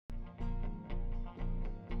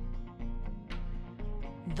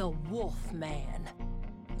The Wolf Man.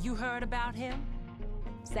 You heard about him?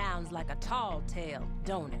 Sounds like a tall tale,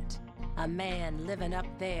 don't it? A man living up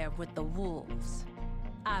there with the wolves.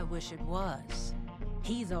 I wish it was.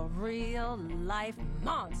 He's a real-life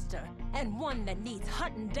monster, and one that needs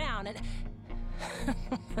hunting down and...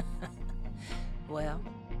 Well,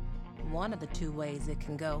 one of the two ways it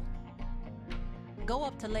can go. Go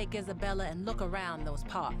up to Lake Isabella and look around those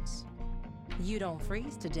parts. You don't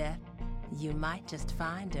freeze to death, you might just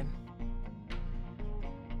find him.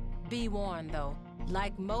 Be warned, though,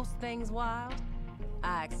 like most things wild,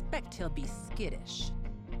 I expect he'll be skittish.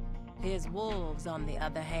 His wolves, on the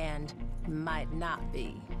other hand, might not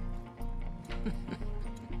be.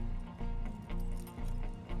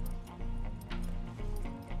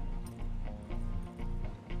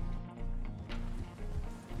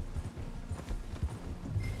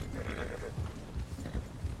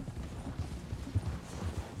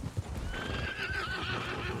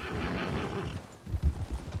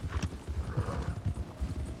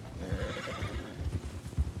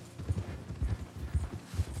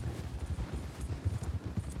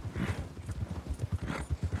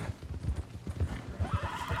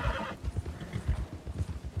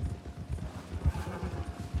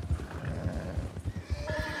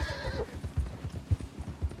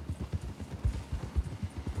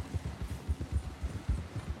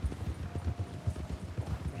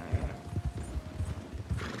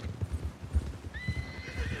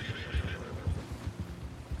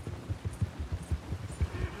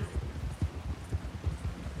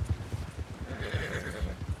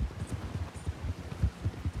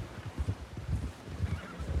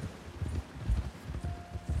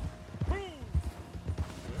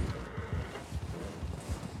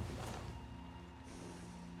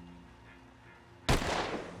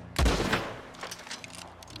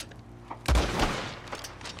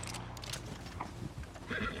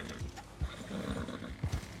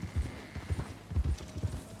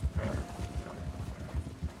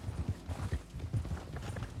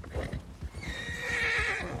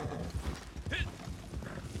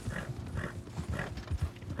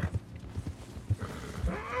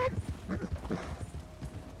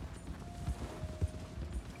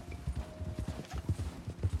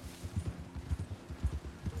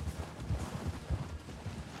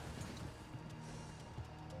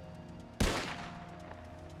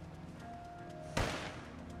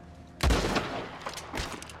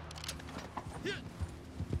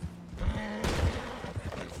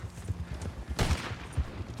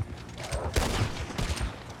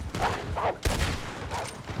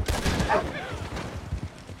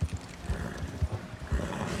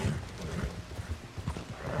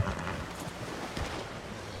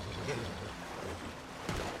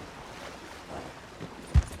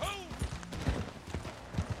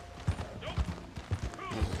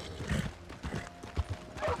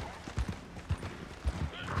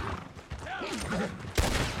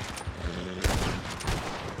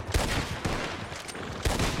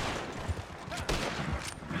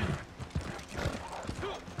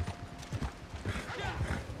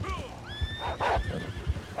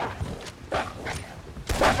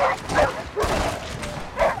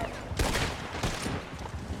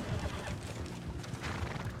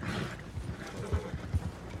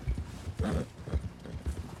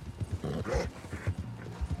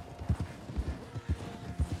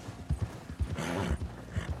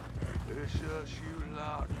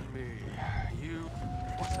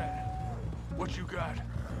 What you got?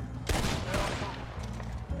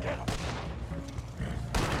 Get him.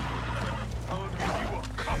 I'll give you a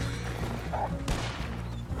cup.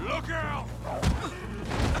 Look out!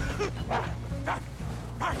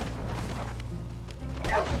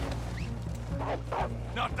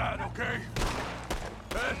 Not that, okay?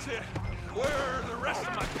 That's it. Where's the rest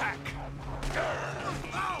of my pack?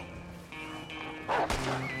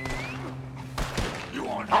 You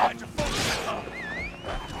want to hide your phone?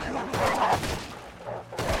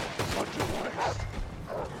 Such a waste.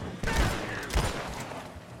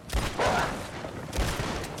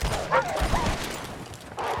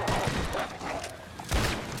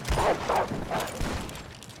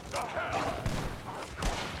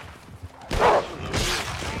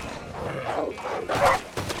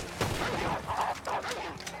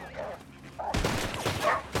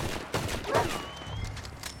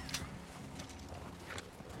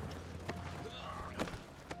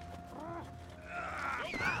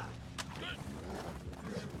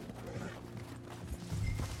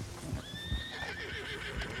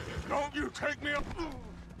 Don't you take me up!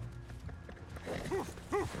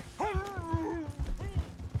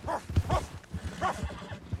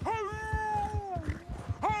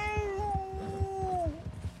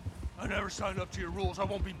 never signed up to your rules. I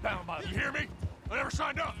won't be bound by them. You hear me? I never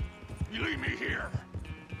signed up. You leave me here,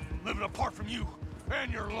 living apart from you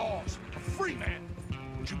and your laws. A free man.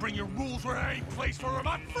 Don't you bring your rules where there ain't place for them?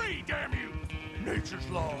 I'm free, damn you! Nature's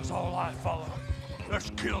law is all I follow. Let's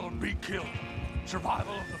kill and be killed.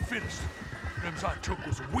 Survival of the fittest. Them's I took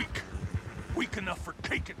was weak. Weak enough for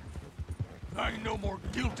caking. I ain't no more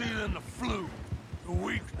guilty than the flu. The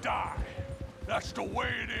weak die. That's the way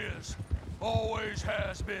it is. Always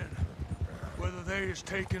has been. Whether they is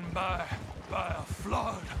taken by a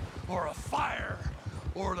flood, or a fire,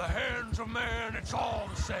 or the hands of man, it's all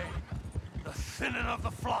the same. The thinning of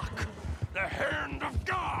the flock, the hand of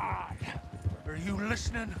God. Are you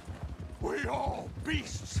listening? We all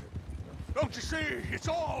beasts. Don't you see? It's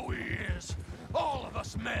all we is. All of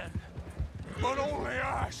us men. But only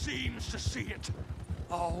I seems to see it.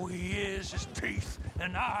 All we is teeth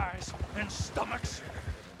and eyes and stomachs.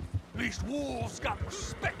 At least wolves got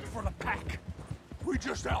respect for the pack. We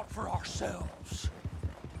just out for ourselves.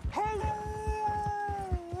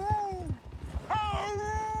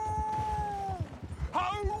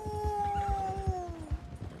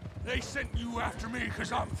 They sent you after me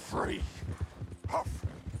because I'm free. Huff.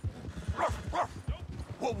 Ruff, ruff.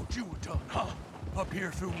 What would you have done, huh? Up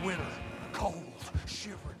here through winter, cold,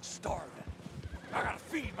 shivering, starving. I gotta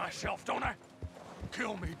feed myself, don't I?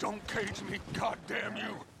 Kill me, don't cage me, goddamn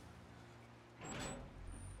you.